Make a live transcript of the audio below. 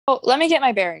Oh, let me get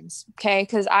my bearings, okay?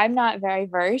 Because I'm not very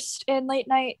versed in late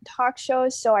night talk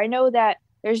shows. So I know that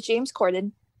there's James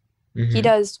Corden. He Hmm.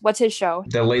 does, what's his show?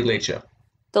 The Late Late Show.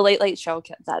 The Late Late Show.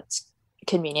 That's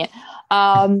convenient.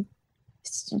 Um,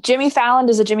 Jimmy Fallon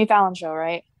does a Jimmy Fallon show,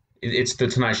 right? It's the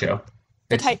Tonight Show.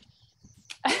 The It's type.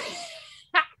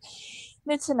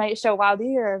 The Tonight Show. Wow,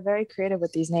 they are very creative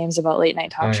with these names about late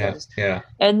night oh talk yeah, shows. yeah,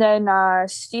 And then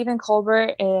Stephen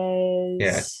Colbert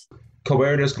yeah. is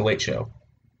Colbert does the Late Show,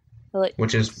 like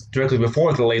which is directly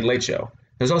before the Late Late Show.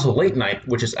 There's also Late Night,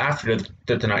 which is after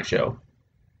the Tonight Show.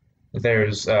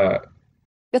 There's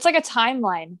it's like a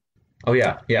timeline. oh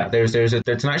yeah, yeah. There's the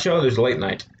Tonight Show. There's the Late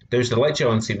Night. There's the Late Show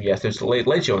on CBS. There's the Late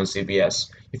Late Show on CBS.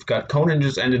 You've got Conan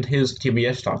just ended his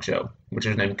TBS talk show, which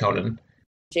is named Conan.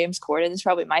 James Corden is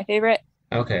probably my favorite.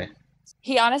 Okay.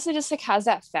 He honestly just like has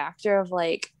that factor of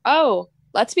like, oh,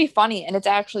 let's be funny, and it's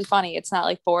actually funny. It's not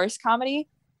like forced comedy.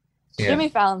 Yeah. Jimmy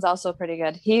Fallon's also pretty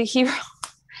good. He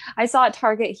I saw at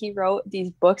Target he wrote these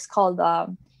books called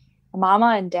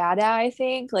Mama and Dada, I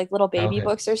think, like little baby Okay.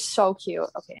 books. They're so cute.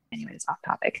 Okay, anyways, off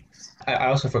topic. I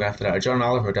also forgot that John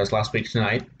Oliver does Last Week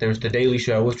Tonight. There's The Daily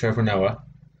Show with Trevor Noah.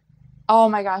 Oh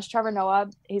my gosh, Trevor Noah,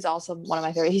 he's also one of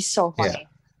my favorites. He's so Yeah. funny.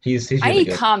 He's I really need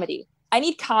good. comedy. I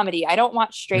need comedy. I don't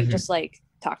want straight Hmm. just like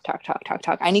talk, talk, talk, talk,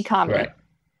 talk. I need comedy.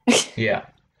 Right. Yeah.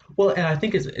 Well, and I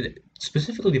think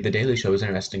specifically The Daily Show is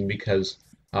interesting because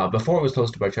before it was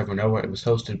hosted by Trevor Noah, it was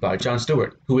hosted by Jon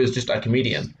Stewart, who is just a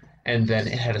comedian. And then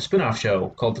it had a spin-off show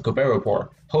called The Colbert Report,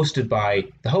 hosted by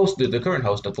the current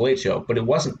host of The Late Show, but it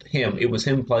wasn't him, it was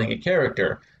him playing a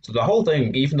character. So the whole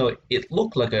thing, even though it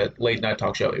looked like a late night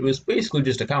talk show, it was basically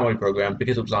just a comedy program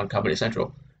because it was on Comedy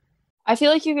Central. I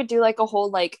feel like you could do like a whole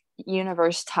like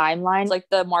universe timeline, like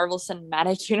the Marvel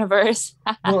Cinematic Universe.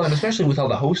 Well, and especially with all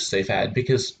the hosts they've had,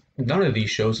 because none of these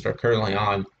shows that are currently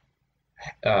on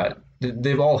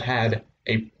they've all had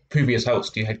a previous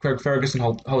host. You had Craig Ferguson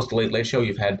host the Late Late Show.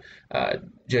 You've had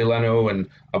Jay Leno and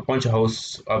a bunch of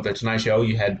hosts of the Tonight Show.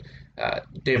 You had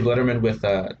Dave Letterman with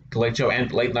the Late Show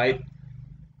and Late Night.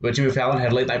 But Jimmy Fallon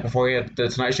had Late Night before he had the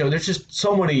Tonight Show. There's just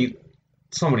so many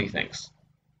things.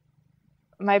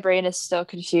 My brain is still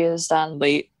confused on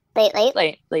Late,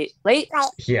 late, late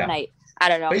Yeah. night. I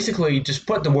don't know. Basically, just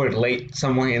put the word late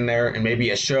somewhere in there, and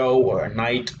maybe a show or a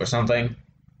night or something.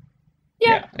 Yeah,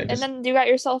 Yeah, it and just then you got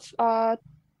yourself a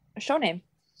show name.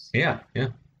 yeah, yeah.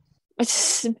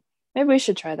 Maybe we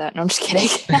should try that. No, I'm just kidding.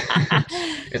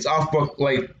 It's off book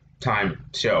late time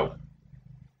show.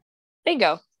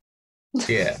 Bingo.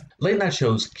 Yeah. Late night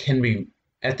shows can be,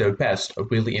 at their best, a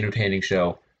really entertaining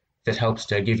show that helps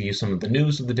to give you some of the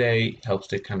news of the day, helps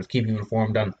to kind of keep you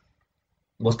informed on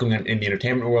what's going on in the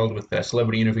entertainment world with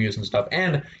celebrity interviews and stuff,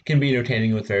 and can be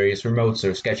entertaining with various remotes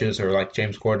or sketches, or like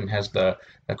James Corden has the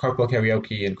carpool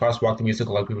karaoke and crosswalk the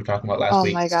musical, like we were talking about last Oh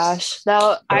week. my gosh.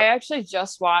 Now, I But actually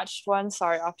just watched one.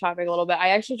 Sorry, off topic a little bit. I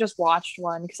actually just watched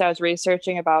one because I was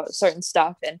researching about certain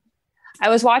stuff, and I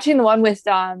was watching the one with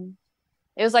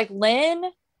it was like Lynn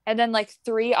and then like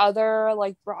three other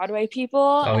like Broadway people,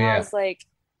 oh and I yeah, was like,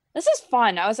 this is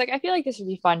fun. I was like, I feel like this would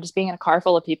be fun, just being in a car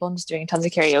full of people and just doing tons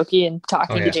of karaoke and oh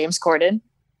talking to yeah, James Corden.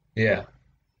 yeah.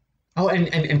 Oh,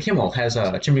 and Kimmel has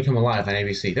Jimmy Kimmel Live on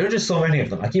ABC. There are just so many of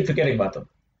them. I keep forgetting about them.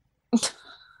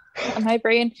 And my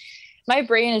brain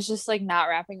is just like not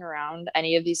wrapping around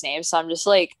any of these names, so I'm just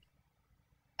like,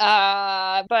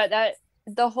 but that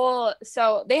the whole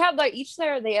so they have like each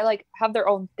there they like have their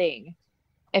own thing,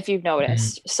 if you've Mhm.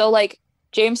 noticed. So like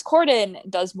James Corden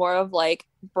does more of like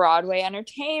Broadway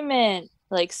entertainment,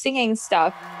 like singing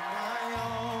stuff.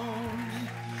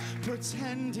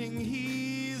 Pretending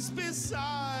he's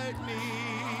beside me.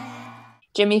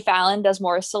 Jimmy Fallon does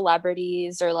more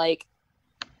celebrities or like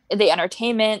the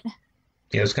entertainment.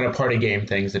 Yeah, it's kind of party game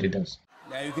things that he does.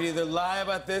 Now you can either lie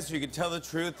about this or you can tell the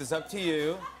truth. It's up to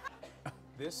you.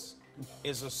 This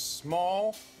is a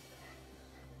small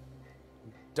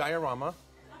diorama.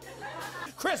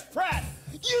 Chris Pratt,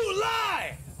 you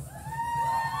lie!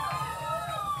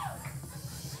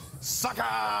 Sucker!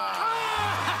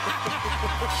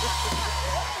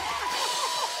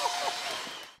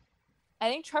 I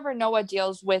think Trevor Noah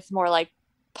deals with more like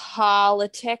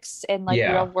politics and like real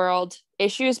Yeah, world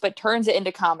issues, but turns it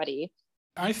into comedy.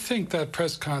 I think that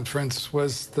press conference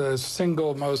was the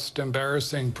single most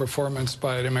embarrassing performance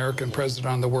by an American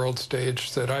president on the world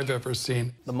stage that I've ever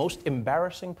seen. The most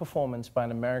embarrassing performance by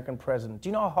an American president. Do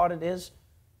you know how hard it is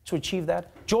to achieve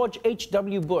that? George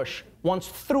H.W. Bush once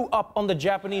threw up on the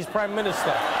Japanese prime minister,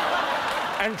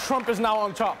 and Trump is now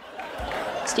on top.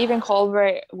 Stephen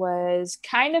Colbert was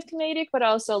kind of comedic, but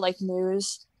also like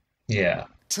news. yeah.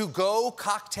 To-go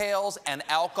cocktails and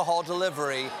alcohol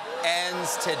delivery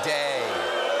ends today.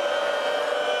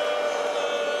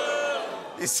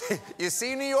 You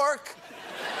see, New York?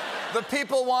 The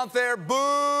people want their booze.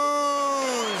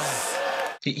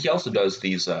 He also does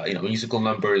these, musical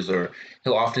numbers, or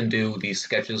he'll often do these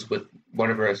sketches with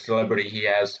whatever celebrity he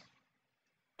has.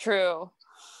 True.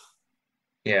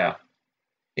 Yeah.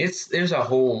 There's a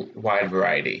whole wide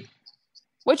variety.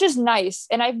 Which is nice.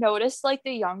 And I've noticed like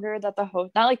the younger that the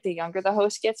host, not like the younger the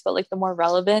host gets, but like the more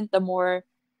relevant, the more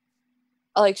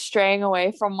like straying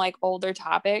away from like older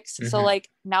topics. Mm-hmm. So like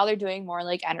now they're doing more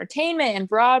like entertainment and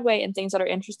Broadway and things that are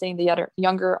interesting to the other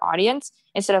younger audience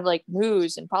instead of like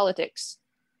news and politics.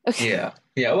 Yeah.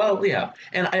 Well, yeah.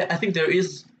 And I think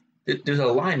there's a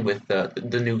line with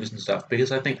the news and stuff,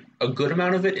 because I think a good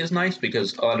amount of it is nice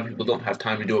because a lot of people don't have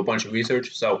time to do a bunch of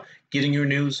research. So getting your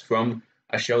news from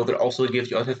a show that also gives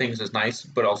you other things is nice.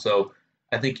 But also,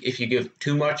 I think if you give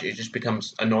too much, it just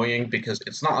becomes annoying, because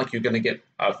it's not like you're going to get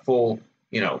a full,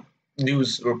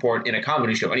 news report in a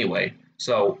comedy show anyway.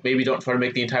 So maybe don't try to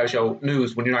make the entire show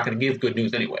news when you're not going to give good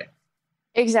news anyway.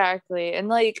 Exactly. And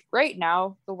like right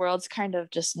now, the world's kind of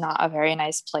just not a very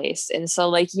nice place. And so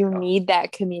like you need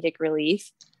that comedic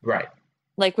relief. Right.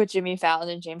 Like with Jimmy Fallon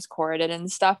and James Corden and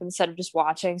stuff, instead of just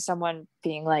watching someone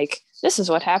being like, this is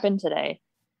what happened today.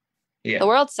 Yeah. The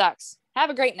world sucks. Have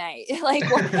a great night. Like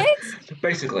what?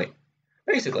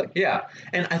 Basically, yeah.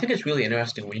 And I think it's really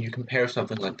interesting when you compare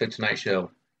something like The Tonight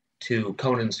Show to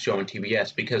Conan's show on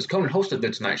TBS, because Conan hosted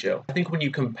The Tonight Show. I think when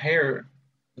you compare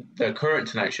the current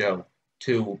Tonight Show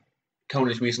to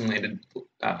Conan's recently ended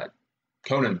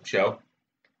Conan show,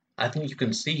 I think you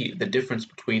can see the difference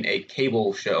between a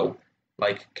cable show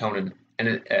like Conan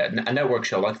and a network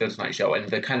show like The Tonight Show, and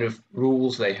the kind of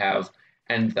rules they have,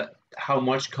 and how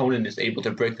much Conan is able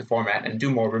to break the format and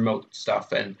do more remote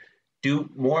stuff and do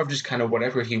more of just kind of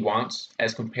whatever he wants,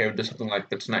 as compared to something like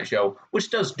The Tonight Show,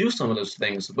 which does do some of those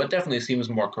things, but definitely seems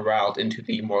more corralled into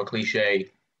the more cliche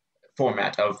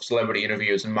format of celebrity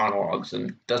interviews and monologues,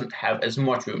 and doesn't have as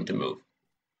much room to move.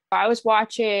 I was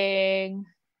watching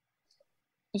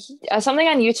something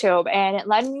on YouTube, and it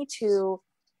led me to,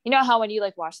 how when you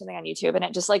like watch something on YouTube and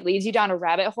it just like leads you down a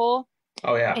rabbit hole.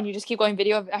 Oh yeah. And you just keep going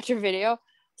video after video.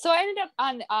 So I ended up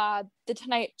on the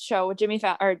Tonight Show with Jimmy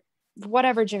Fallon, or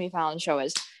whatever Jimmy Fallon show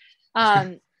is,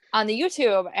 on the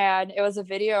YouTube, and it was a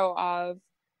video of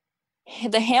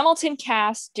the Hamilton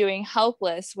cast doing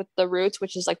Helpless with the Roots,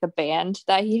 which is like the band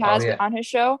that he has on his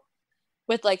show,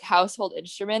 with like household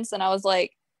instruments. And I was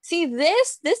like, see,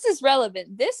 this is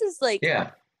relevant. This is like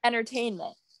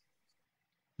entertainment.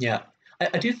 Yeah.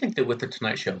 I do think that with The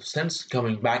Tonight Show, since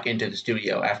coming back into the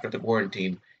studio after the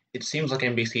quarantine, it seems like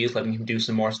NBC is letting him do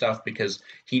some more stuff, because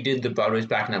he did the Broadway's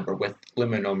Back number with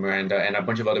Lin-Manuel Miranda and a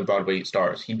bunch of other Broadway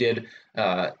stars. He did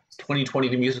 2020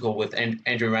 the musical with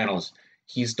Andrew Rannells.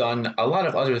 He's done a lot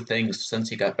of other things since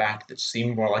he got back that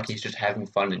seem more like he's just having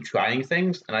fun and trying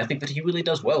things, and I think that he really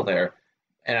does well there.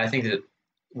 And I think that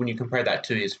when you compare that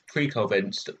to his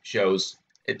pre-COVID shows,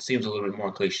 it seems a little bit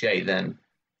more cliche then,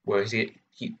 whereas he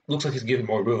looks like he's given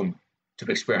more room to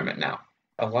experiment now.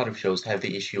 A lot of shows have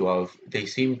the issue of they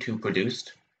seem too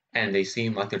produced, and they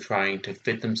seem like they're trying to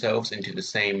fit themselves into the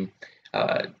same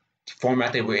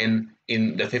format they were in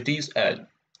the 50s.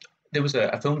 There was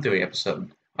a film theory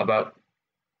episode about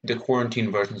the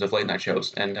quarantine versions of late night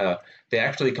shows, and they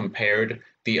actually compared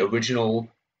the original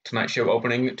Tonight Show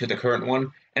opening to the current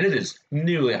one, and it is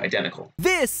nearly identical.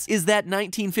 This is that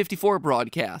 1954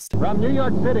 broadcast. From New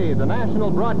York City, the National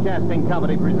Broadcasting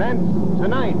Company presents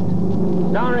Tonight,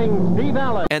 starring Steve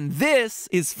Allen. And this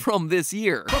is from this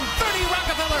year. From 30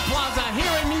 Rockefeller Plaza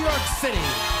here in New York City,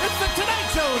 it's The Tonight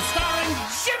Show starring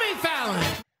Jimmy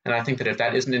Fallon. And I think that if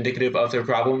that isn't indicative of their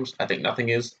problems, I think nothing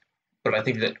is. But I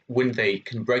think that when they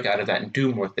can break out of that and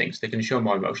do more things, they can show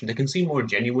more emotion, they can seem more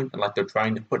genuine and like they're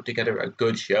trying to put together a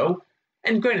good show.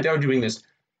 And granted, they're doing this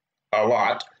a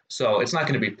lot, so it's not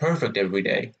going to be perfect every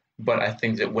day. But I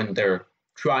think that when they're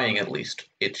trying, at least,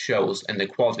 it shows and the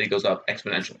quality goes up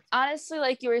exponentially. Honestly,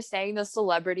 like you were saying, the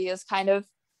celebrity is kind of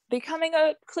becoming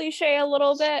a cliche a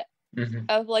little bit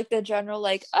of like the general,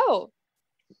 like, oh,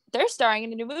 they're starring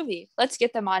in a new movie. Let's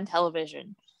get them on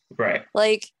television. Right.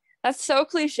 Like, that's so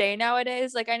cliche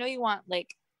nowadays. Like, I know you want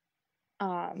like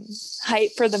hype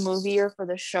for the movie or for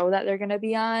the show that they're going to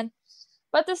be on.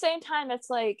 But at the same time, it's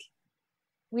like,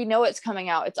 we know it's coming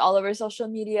out. It's all over social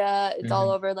media. It's all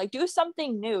over, like, do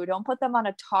something new. Don't put them on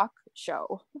a talk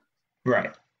show.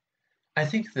 Right. I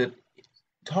think that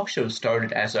talk shows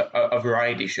started as a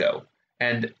variety show.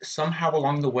 And somehow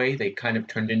along the way, they kind of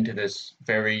turned into this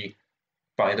very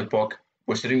by the book.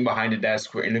 We're sitting behind a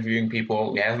desk. We're interviewing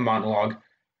people. We have a monologue.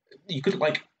 You could,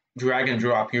 like, drag and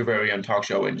drop your very own talk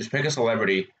show and just pick a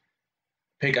celebrity,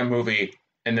 pick a movie,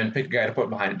 and then pick a guy to put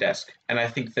behind a desk. And I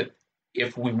think that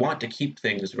if we want to keep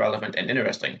things relevant and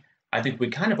interesting, I think we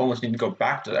kind of almost need to go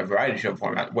back to that variety show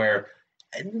format where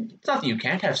it's not that you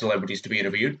can't have celebrities to be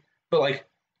interviewed, but like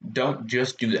don't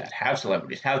just do that. Have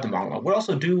celebrities, have the monologue. But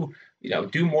also do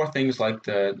more things like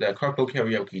the carpool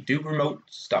karaoke, do remote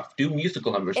stuff, do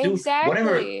musical numbers, do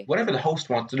Exactly. whatever the host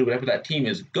wants to do, whatever that team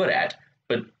is good at,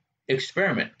 but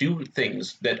experiment, do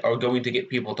things that are going to get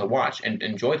people to watch and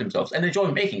enjoy themselves and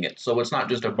enjoy making it. So it's not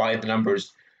just a by the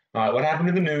numbers. What happened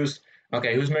in the news?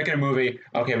 Okay, who's making a movie?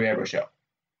 Okay, we have our show.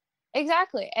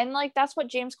 Exactly. And like that's what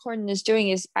James Corden is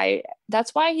doing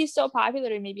that's why he's so popular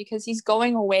to me, because he's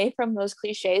going away from those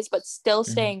cliches but still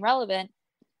staying relevant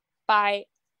by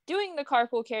doing the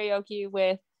carpool karaoke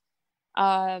with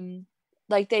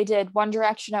like they did One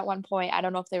Direction at one point. I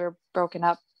don't know if they were broken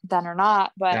up then or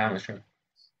not, but Yeah, I'm not sure.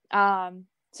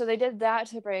 So they did that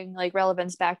to bring like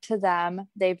relevance back to them.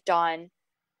 They've done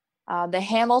the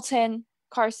Hamilton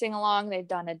car sing along, they've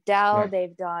done Adele, Right.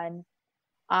 they've done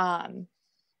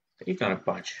You've done a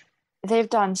bunch. they've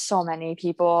done so many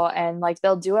people, and like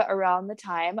they'll do it around the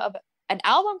time of an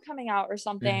album coming out or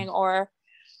something, or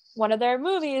one of their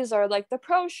movies, or like the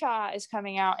pro shot is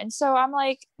coming out. And so I'm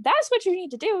like, that's what you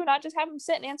need to do, not just have them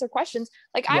sit and answer questions.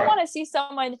 Like I want to see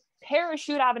someone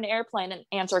parachute out of an airplane and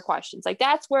answer questions. Like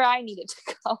that's where I needed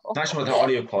to go. Not sure what the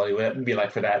audio quality would be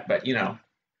like for that, but you know.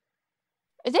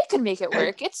 They could make it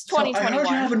work. It's So I 2021. heard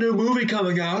you have a new movie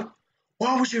coming out.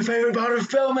 What was your favorite part of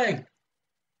filming?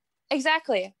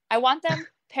 Exactly. I want them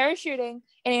parachuting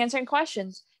and answering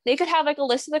questions. They could have like a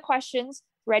list of the questions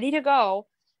ready to go,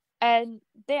 and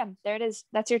damn, there it is.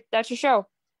 That's your show.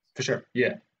 For sure.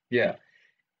 Yeah. Yeah.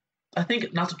 I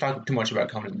think, not to talk too much about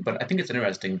Conan, but I think it's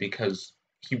interesting because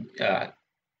he, a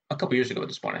couple years ago at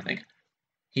this point, I think,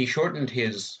 he shortened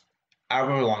his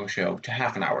hour-long show to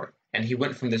half an hour. And he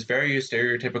went from this very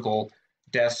stereotypical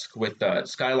desk with a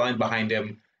skyline behind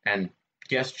him and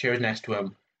guest chairs next to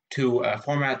him to a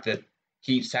format that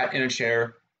he sat in a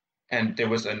chair and there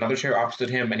was another chair opposite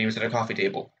him and he was at a coffee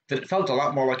table. That it felt a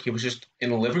lot more like he was just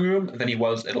in a living room than he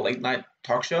was at a late-night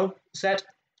talk show set.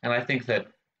 And I think that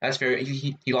that's very...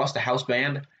 He lost a house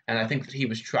band, and I think that he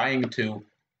was trying to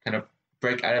kind of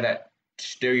break out of that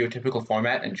stereotypical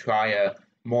format and try a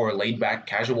more laid-back,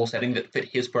 casual setting that fit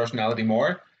his personality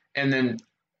more. And then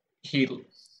he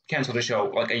canceled the show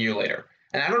like a year later.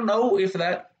 And I don't know if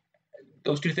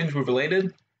those two things were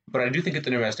related, but I do think it's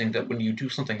interesting that when you do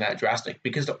something that drastic,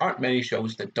 because there aren't many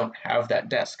shows that don't have that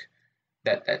desk,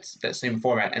 that same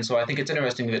format. And so I think it's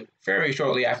interesting that very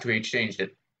shortly after he changed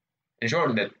it and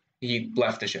shortened it, he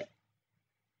left the show.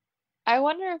 I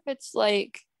wonder if it's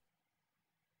like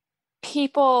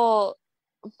people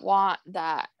want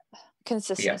that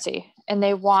consistency and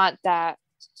they want that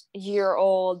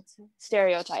year-old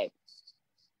stereotype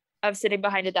of sitting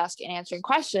behind a desk and answering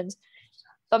questions.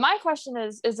 But my question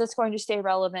is this going to stay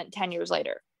relevant 10 years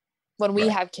later when we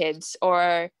have kids,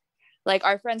 or like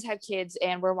our friends have kids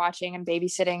and we're watching and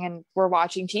babysitting and we're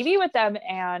watching TV with them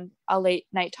and a late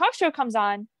night talk show comes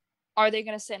on? Are they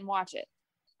going to sit and watch it?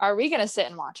 Are we going to sit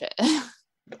and watch it?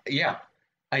 Yeah.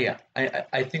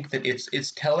 I think that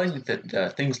it's telling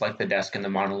that things like the desk and the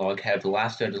monologue have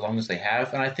lasted as long as they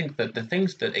have, and I think that the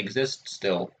things that exist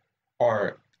still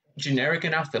are generic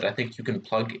enough that I think you can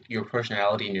plug your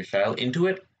personality and your style into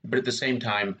it, but at the same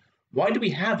time, why do we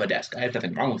have a desk? I have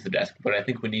nothing wrong with the desk, but I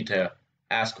think we need to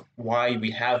ask why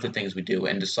we have the things we do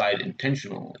and decide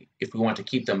intentionally if we want to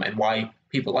keep them and why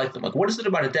people like them. Like, what is it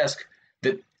about a desk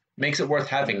that makes it worth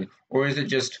having, or is it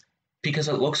just because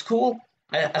it looks cool?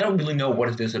 I don't really know what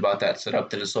it is about that setup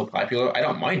that is so popular. I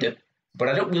don't mind it, but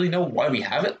I don't really know why we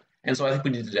have it. And so I think we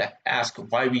need to ask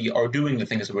why we are doing the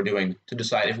things that we're doing to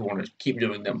decide if we want to keep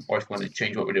doing them or if we want to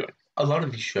change what we're doing. A lot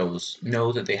of these shows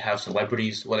know that they have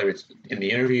celebrities, whether it's in the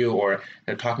interview or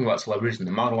they're talking about celebrities in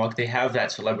the monologue, they have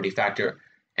that celebrity factor.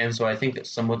 And so I think that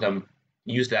some of them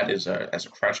use that as a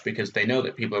crutch because they know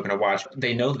that people are going to watch.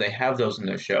 They know that they have those in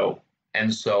their show.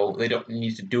 And so they don't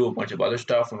need to do a bunch of other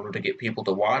stuff in order to get people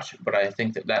to watch. But I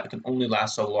think that can only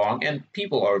last so long. And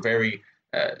people are very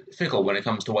fickle when it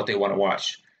comes to what they want to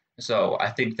watch. So I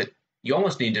think that you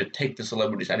almost need to take the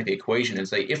celebrities out of the equation and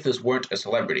say, if this weren't a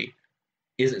celebrity,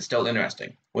 is it still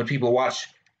interesting? When people watch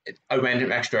a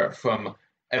random extra from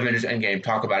Avengers Endgame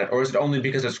talk about it, or is it only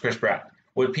because it's Chris Pratt?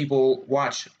 Would people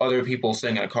watch other people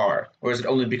sing in a car, or is it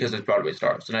only because it's Broadway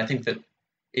stars? And I think that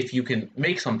if you can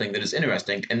make something that is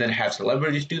interesting and then have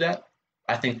celebrities do that,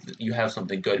 I think that you have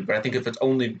something good. But I think if it's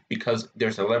only because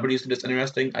they're celebrities that it's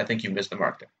interesting, I think you missed the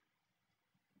mark there.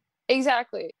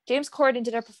 Exactly. James Corden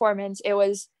did a performance. It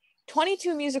was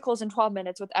 22 musicals in 12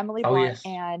 minutes with Emily Blunt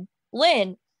and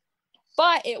Lynn.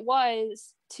 But it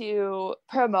was to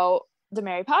promote the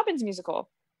Mary Poppins musical,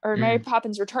 or Mary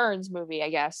Poppins Returns movie, I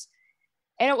guess.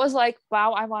 And it was like,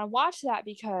 wow, I want to watch that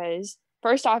because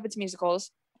first off, it's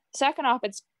musicals. Second off,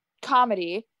 it's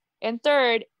comedy. And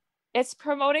third, it's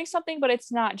promoting something, but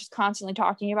it's not just constantly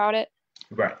talking about it.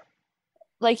 Right.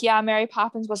 Like, yeah, Mary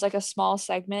Poppins was like a small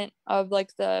segment of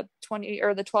like the 20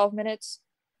 or the 12 minutes,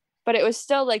 but it was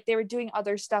still like they were doing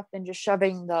other stuff than just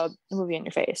shoving the movie in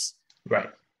your face. Right.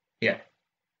 Yeah.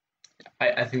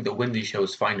 I think that when these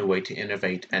shows find a way to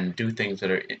innovate and do things that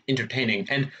are entertaining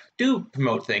and do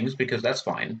promote things, because that's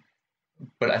fine.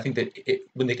 But I think that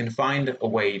when they can find a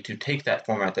way to take that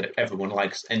format that everyone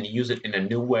likes and use it in a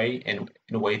new way and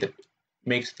in a way that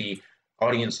makes the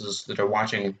audiences that are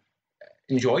watching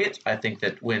enjoy it, I think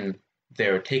that when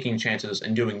they're taking chances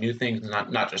and doing new things,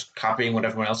 not just copying what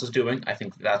everyone else is doing, I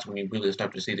think that's when you really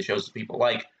start to see the shows that people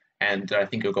like and that I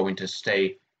think are going to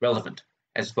stay relevant,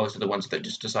 as opposed to the ones that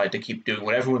just decide to keep doing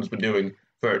what everyone's been doing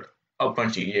for a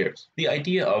bunch of years. The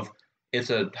idea of it's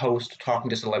a host talking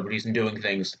to celebrities and doing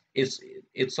things, it's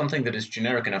something that is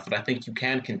generic enough that I think you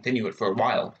can continue it for a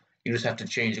while. You just have to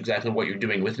change exactly what you're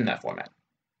doing within that format.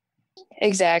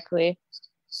 Exactly.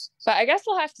 But I guess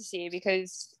we'll have to see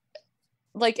because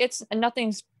like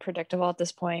nothing's predictable at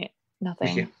this point.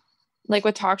 Nothing. Yeah. Like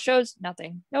with talk shows,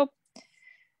 nothing. Nope.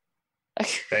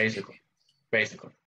 Basically.